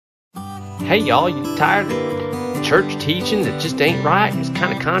Hey y'all, you tired of church teaching that just ain't right? It's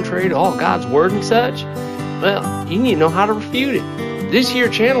kind of contrary to all God's word and such? Well, you need to know how to refute it. This here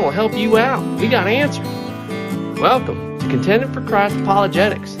channel will help you out. We got answers. Welcome to Contending for Christ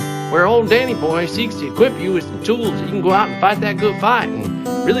Apologetics, where old Danny Boy seeks to equip you with some tools that you can go out and fight that good fight and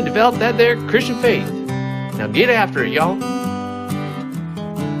really develop that there Christian faith. Now get after it, y'all.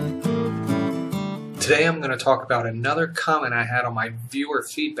 Today I'm going to talk about another comment I had on my viewer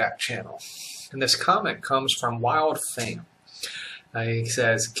feedback channel. And this comment comes from Wild Fame. He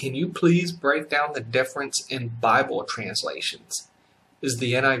says, "Can you please break down the difference in Bible translations? Is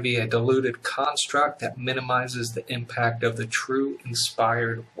the NIV a diluted construct that minimizes the impact of the true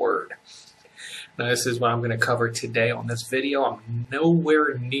inspired word?" Now this is what I'm going to cover today on this video. I'm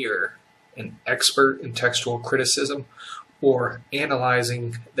nowhere near an expert in textual criticism or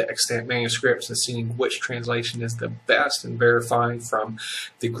analyzing the extant manuscripts and seeing which translation is the best and verifying from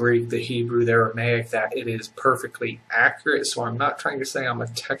the Greek, the Hebrew, the Aramaic that it is perfectly accurate. So I'm not trying to say I'm a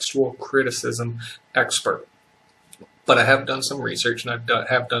textual criticism expert, but I have done some research and I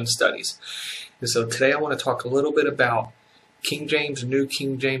have done studies. And so today I want to talk a little bit about King James, New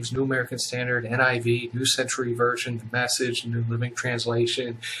King James, New American Standard, NIV, New Century Version, the Message, New Living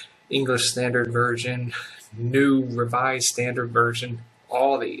Translation, English Standard Version, New Revised Standard Version,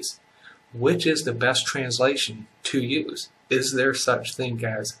 all these. Which is the best translation to use? Is there such thing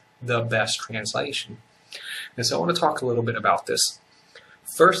as the best translation? And so I want to talk a little bit about this.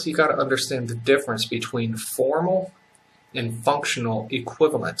 First, you got to understand the difference between formal and functional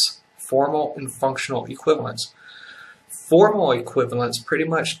equivalence. Formal and functional equivalence. Formal equivalence pretty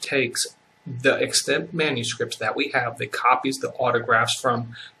much takes the extant manuscripts that we have, the copies, the autographs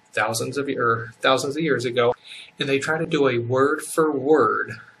from thousands of years ago, and they try to do a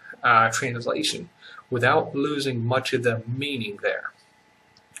word-for-word translation without losing much of the meaning there.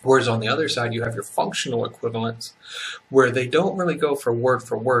 Whereas on the other side, you have your functional equivalents, where they don't really go for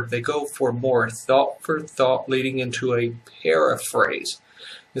word, they go for more thought for thought, leading into a paraphrase.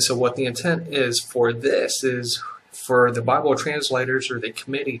 And so what the intent is for this is for the Bible translators or the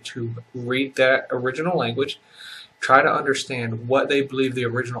committee to read that original language, try to understand what they believe the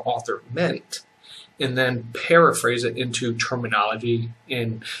original author meant, and then paraphrase it into terminology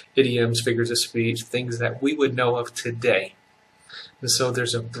and idioms, figures of speech, things that we would know of today. And so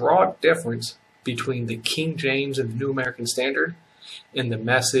there's a broad difference between the King James and the New American Standard and the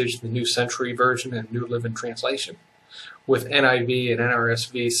Message, the New Century Version, and New Living Translation, with NIV and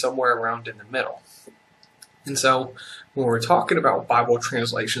NRSV somewhere around in the middle. And so when we're talking about Bible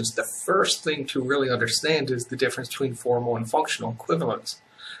translations, the first thing to really understand is the difference between formal and functional equivalence.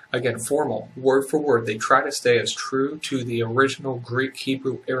 Again, formal, word for word, they try to stay as true to the original Greek,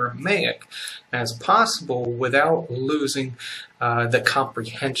 Hebrew, Aramaic as possible without losing the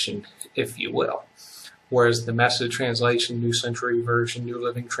comprehension, if you will. Whereas the Message translation, New Century Version, New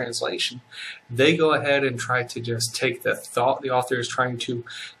Living Translation, they go ahead and try to just take the thought the author is trying to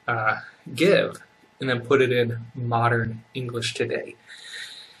give and then put it in modern English today.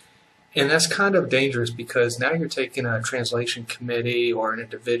 And that's kind of dangerous because now you're taking a translation committee or an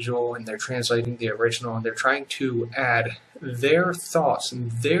individual and they're translating the original and they're trying to add their thoughts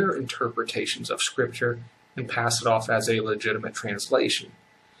and their interpretations of Scripture and pass it off as a legitimate translation.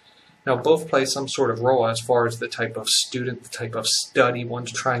 Now both play some sort of role as far as the type of student, the type of study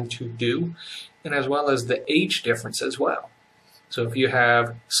one's trying to do, and as well as the age difference as well. So if you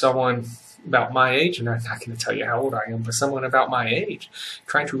have someone about my age, and I'm not going to tell you how old I am, but someone about my age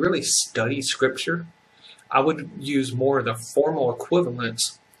trying to really study Scripture, I would use more of the formal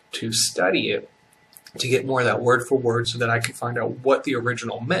equivalents to study it, to get more of that word for word so that I can find out what the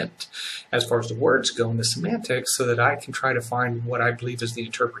original meant as far as the words go and the semantics, so that I can try to find what I believe is the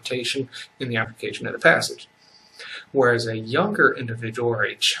interpretation and the application of the passage. Whereas a younger individual or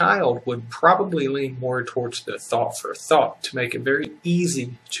a child would probably lean more towards the thought for thought to make it very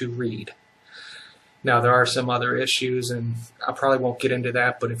easy to read. Now there are some other issues, and I probably won't get into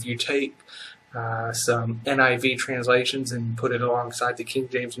that, but if you take some NIV translations and put it alongside the King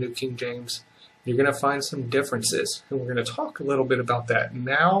James, New King James, you're going to find some differences. And we're going to talk a little bit about that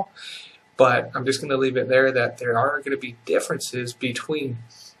now, but I'm just going to leave it there that there are going to be differences between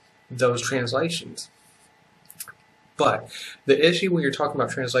those translations. But the issue when you're talking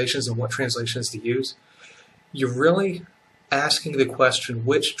about translations and what translations to use, you're really asking the question,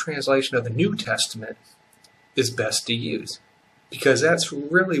 which translation of the New Testament is best to use? Because that's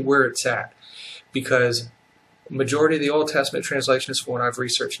really where it's at. Because majority of the Old Testament translations, from what I've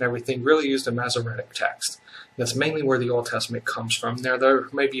researched and everything, really use the Masoretic text. That's mainly where the Old Testament comes from. Now, there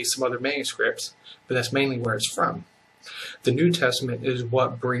may be some other manuscripts, but that's mainly where it's from. The New Testament is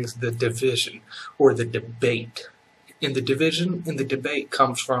what brings the division or the debate. And the division and the debate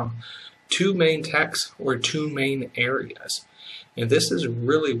comes from two main texts or two main areas. And this is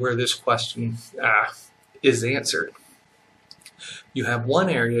really where this question is answered. You have one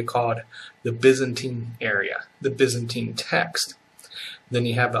area called the Byzantine area, the Byzantine text. Then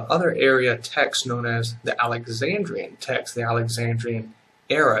you have the other area text known as the Alexandrian text, the Alexandrian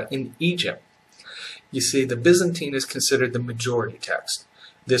era in Egypt. You see, the Byzantine is considered the majority text.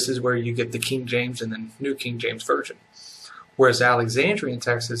 This is where you get the King James and the New King James Version. Whereas the Alexandrian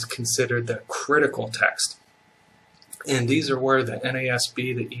text is considered the critical text. And these are where the NASB,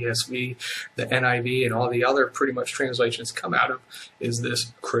 the ESV, the NIV, and all the other pretty much translations come out of, is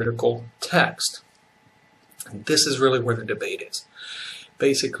this critical text. And this is really where the debate is.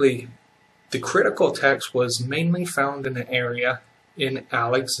 Basically, the critical text was mainly found in an area in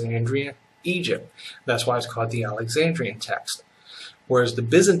Alexandria, Egypt. That's why it's called the Alexandrian text. Whereas the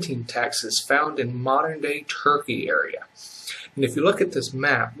Byzantine text is found in modern-day Turkey area. And if you look at this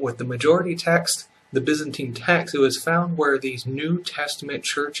map with the majority text, the Byzantine text, it was found where these New Testament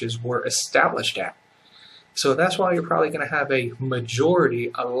churches were established at. So that's why you're probably going to have a majority,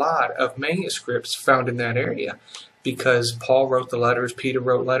 a lot of manuscripts found in that area. Because Paul wrote the letters, Peter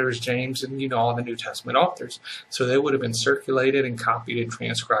wrote letters, James, and all the New Testament authors. So they would have been circulated and copied and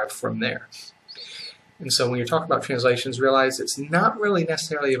transcribed from there. And so when you're talking about translations, realize it's not really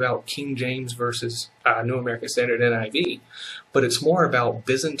necessarily about King James versus New American Standard NIV, but it's more about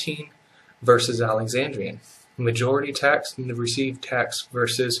Byzantine versus Alexandrian. Majority text and the received text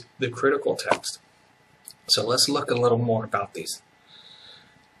versus the critical text. So let's look a little more about these.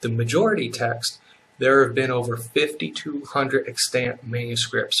 The majority text, there have been over 5,200 extant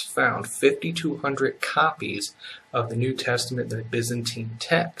manuscripts found, 5,200 copies of the New Testament, the Byzantine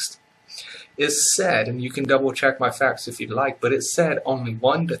text. It's said, and you can double check my facts if you'd like, but it said only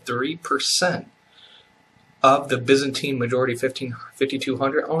 1 to 3% of the Byzantine majority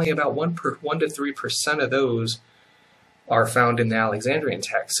 5,200, only about 1 to 3% of those are found in the Alexandrian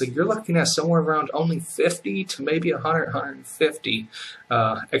text. So you're looking at somewhere around only 50 to maybe 100, 150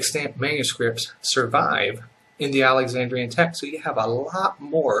 extant manuscripts survive in the Alexandrian text. So you have a lot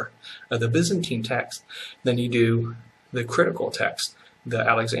more of the Byzantine text than you do the critical text, the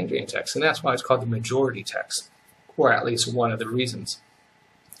Alexandrian text. And that's why it's called the majority text, or at least one of the reasons.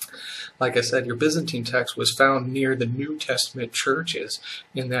 Like I said, your Byzantine text was found near the New Testament churches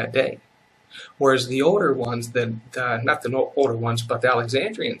in that day. Whereas the older ones, not the older ones, but the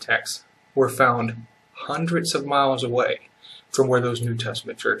Alexandrian texts were found hundreds of miles away from where those New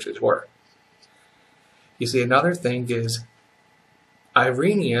Testament churches were. You see, another thing is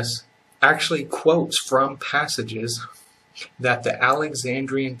Irenaeus actually quotes from passages that the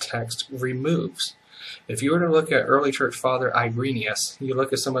Alexandrian text removes. If you were to look at early church father Irenaeus, you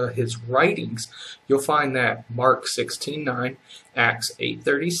look at some of his writings, you'll find that Mark 16:9, Acts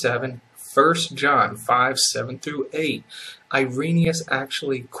 8:37, 1 John 5:7 through 8, Irenaeus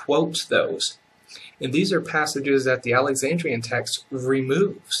actually quotes those. And these are passages that the Alexandrian text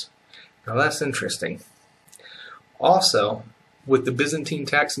removes. Now that's interesting. Also, with the Byzantine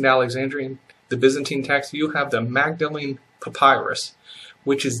text and the Byzantine text, you have the Magdalene Papyrus,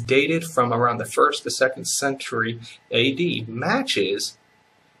 which is dated from around the 1st to 2nd century AD, matches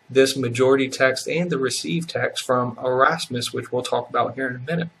this majority text and the received text from Erasmus, which we'll talk about here in a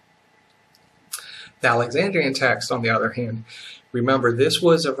minute. The Alexandrian text, on the other hand, remember, this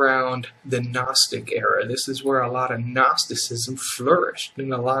was around the Gnostic era. This is where a lot of Gnosticism flourished,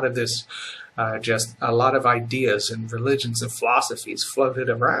 and a lot of this, just a lot of ideas and religions and philosophies floated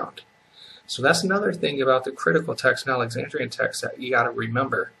around. So that's another thing about the critical text and Alexandrian text that you got to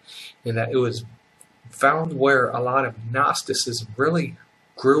remember, in that it was found where a lot of Gnosticism really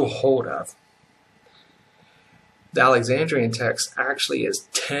grew hold of. The Alexandrian text actually is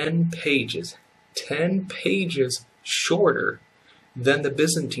 10 pages shorter than the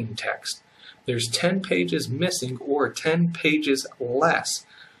Byzantine text. There's 10 pages missing, or 10 pages less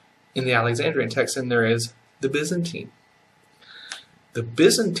in the Alexandrian text than there is the Byzantine. The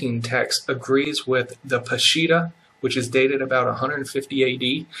Byzantine text agrees with the Peshitta, which is dated about 150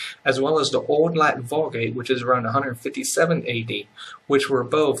 AD, as well as the Old Latin Vulgate, which is around 157 AD, which were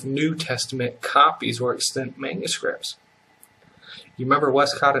both New Testament copies or extant manuscripts. You remember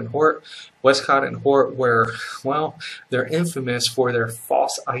Westcott and Hort? Westcott and Hort were, well, they're infamous for their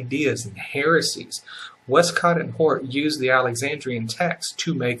false ideas and heresies. Westcott and Hort used the Alexandrian text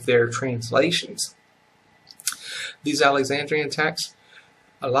to make their translations. These Alexandrian texts,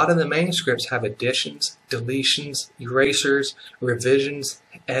 a lot of the manuscripts have additions, deletions, erasers, revisions,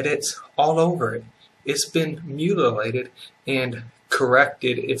 edits all over it. It's been mutilated and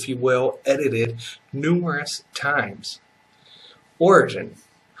corrected, if you will, edited numerous times. Origen,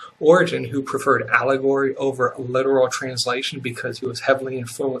 who preferred allegory over literal translation because he was heavily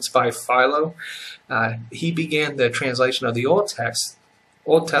influenced by Philo, he began the translation of the Old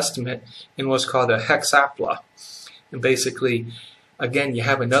Testament in what's called a hexapla. And basically, again, you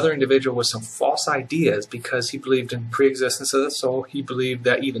have another individual with some false ideas because he believed in pre-existence of the soul. He believed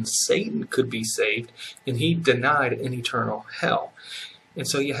that even Satan could be saved, and he denied an eternal hell. And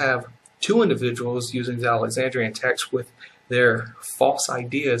so you have two individuals using the Alexandrian text with their false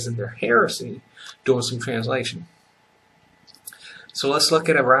ideas and their heresy doing some translation. So let's look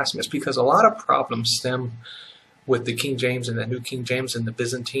at Erasmus, because a lot of problems stem with the King James and the New King James and the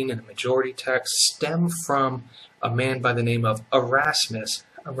Byzantine and the majority text stem from a man by the name of Erasmus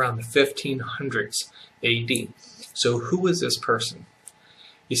around the 1500s AD. So who is this person?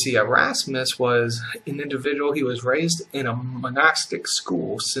 You see, Erasmus was an individual. He was raised in a monastic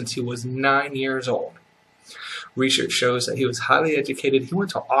school since he was 9 years old. Research shows that he was highly educated. He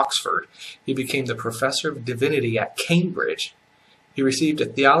went to Oxford. He became the professor of divinity at Cambridge. He received a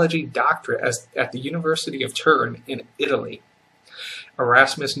theology doctorate at the University of Turin in Italy.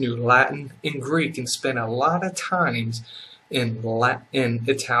 Erasmus knew Latin and Greek and spent a lot of times in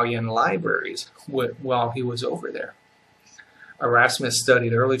Italian libraries while he was over there. Erasmus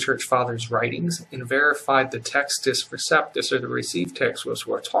studied early church fathers' writings and verified the Textus Receptus, or the received text, which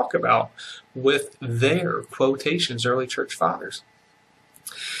we'll talk about, with their quotations, early church fathers.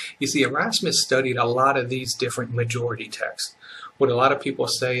 You see, Erasmus studied a lot of these different majority texts. What a lot of people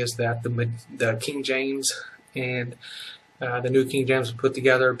say is that the King James and the New King James were put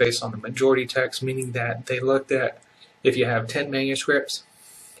together based on the majority text, meaning that they looked at, if you have 10 manuscripts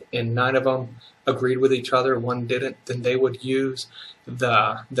and 9 of them agreed with each other, one didn't, then they would use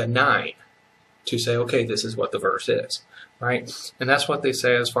the 9 to say, okay, this is what the verse is, right? And that's what they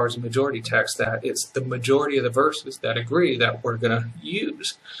say as far as the majority text, that it's the majority of the verses that agree that we're going to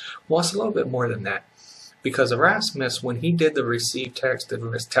use. Well, it's a little bit more than that, because Erasmus, when he did the received text, the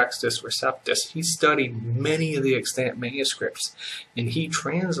Textus Receptus, he studied many of the extant manuscripts, and he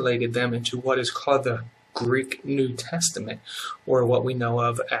translated them into what is called the Greek New Testament, or what we know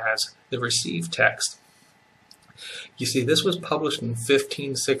of as the received text. You see, this was published in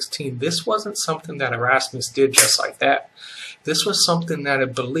 1516. This wasn't something that Erasmus did just like that. This was something that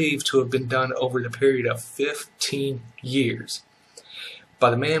is believed to have been done over the period of 15 years by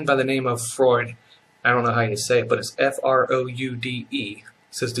the man by the name of Freud. I don't know how you say it, but it's F-R-O-U-D-E.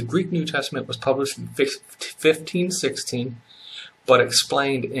 It says the Greek New Testament was published in 1516, but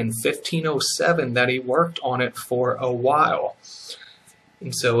explained in 1507 that he worked on it for a while.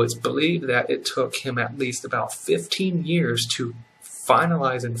 And so it's believed that it took him at least about 15 years to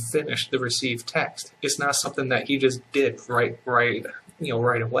finalize and finish the received text. It's not something that he just did right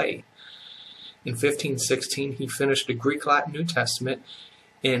away. In 1516, he finished the Greek-Latin New Testament,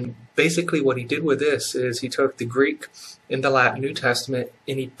 and basically what he did with this is he took the Greek and the Latin New Testament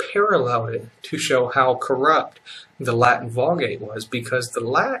and he paralleled it to show how corrupt the Latin Vulgate was, because the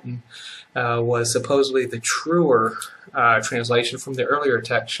Latin was supposedly the truer translation from the earlier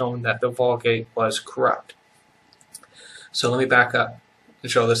text, showing that the Vulgate was corrupt. So let me back up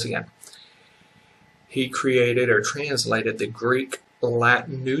and show this again. He created or translated the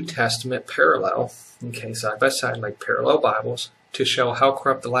Greek-Latin New Testament parallel, okay, side by side like parallel Bibles, to show how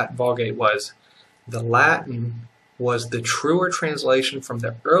corrupt the Latin Vulgate was. The Latin was the truer translation from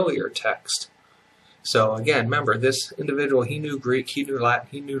the earlier text. So again, remember, this individual, he knew Greek, he knew Latin,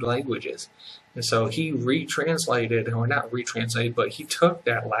 he knew languages. And so he retranslated, or not retranslated, but he took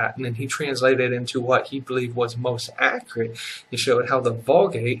that Latin and he translated it into what he believed was most accurate. He showed how the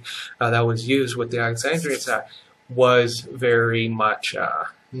Vulgate that was used with the Alexandrian side was very much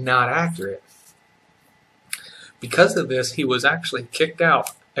not accurate. Because of this, he was actually kicked out,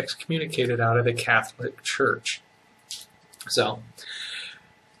 excommunicated out of the Catholic Church. So,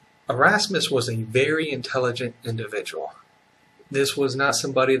 Erasmus was a very intelligent individual. This was not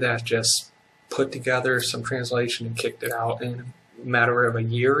somebody that just put together some translation and kicked it out in a matter of a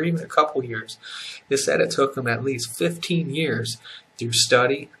year or even a couple years. It said it took him at least 15 years through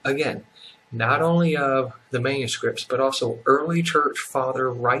study, again, not only of the manuscripts, but also early church father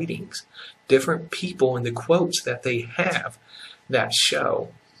writings, different people and the quotes that they have that show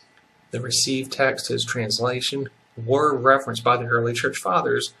the received text, his translation, were referenced by the early church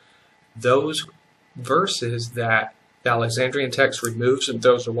fathers. Those verses that the Alexandrian text removes and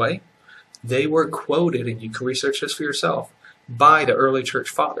throws away, they were quoted, and you can research this for yourself, by the early church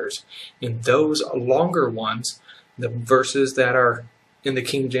fathers. And those longer ones, the verses that are in the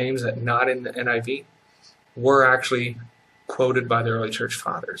King James that not in the NIV, were actually quoted by the early church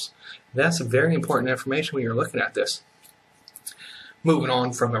fathers. That's very important information when you're looking at this. Moving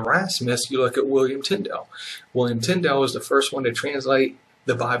on from Erasmus, you look at William Tyndale. William Tyndale was the first one to translate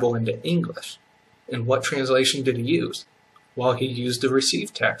the Bible into English. And what translation did he use? Well, he used the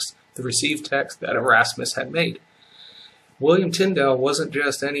received text that Erasmus had made. William Tyndale wasn't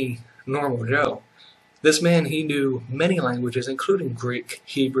just any normal Joe. This man, he knew many languages, including Greek,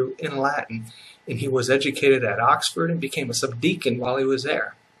 Hebrew, and Latin, and he was educated at Oxford and became a subdeacon while he was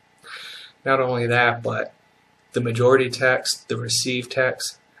there. Not only that, but the majority text, the received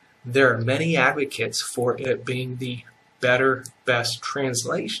text, there are many advocates for it being the better, best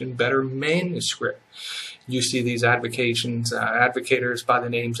translation, better manuscript. You see these advocators by the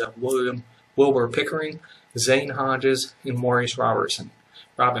names of Wilbur Pickering, Zane Hodges, and Maurice Robinson.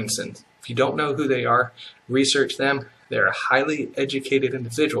 If you don't know who they are, research them. They're highly educated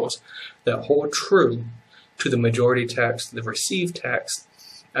individuals that hold true to the majority text, the received text,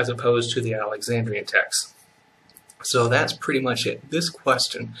 as opposed to the Alexandrian text. So that's pretty much it. This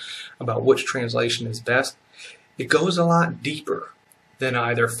question about which translation is best, it goes a lot deeper than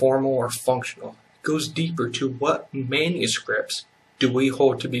either formal or functional. It goes deeper to what manuscripts do we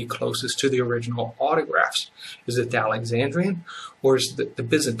hold to be closest to the original autographs. Is it the Alexandrian or is it the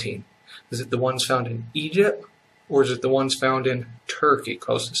Byzantine? Is it the ones found in Egypt or is it the ones found in Turkey,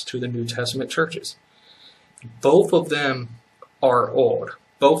 closest to the New Testament churches? Both of them are old.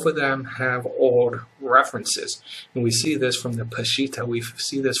 Both of them have old references. And we see this from the Peshitta. We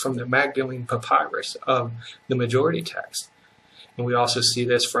see this from the Magdalene Papyrus of the majority text. And we also see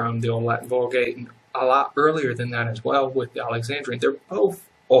this from the Old Latin Vulgate and a lot earlier than that as well with the Alexandrian. They're both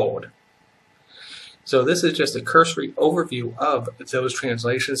old. So this is just a cursory overview of those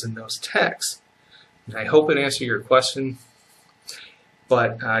translations and those texts. And I hope it answered your question.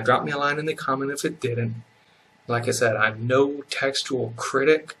 But drop me a line in the comment if it didn't. Like I said, I'm no textual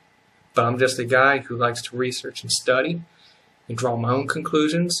critic, but I'm just a guy who likes to research and study and draw my own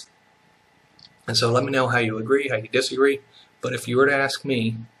conclusions. And so let me know how you agree, how you disagree. But if you were to ask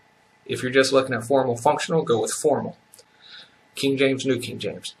me, if you're just looking at formal, functional, go with formal. King James, New King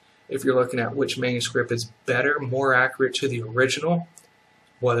James. If you're looking at which manuscript is better, more accurate to the original,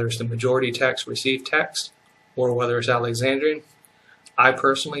 whether it's the majority text, received text, or whether it's Alexandrian, I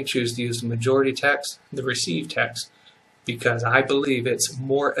personally choose to use the majority text, the received text, because I believe it's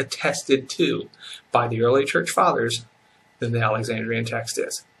more attested to by the early church fathers than the Alexandrian text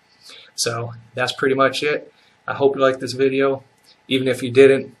is. So that's pretty much it. I hope you liked this video. Even if you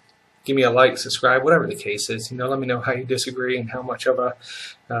didn't, give me a like, subscribe, whatever the case is. Let me know how you disagree and how much of a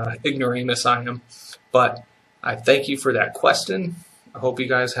ignoramus I am. But I thank you for that question. I hope you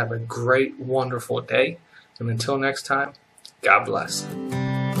guys have a great, wonderful day. And until next time, God bless.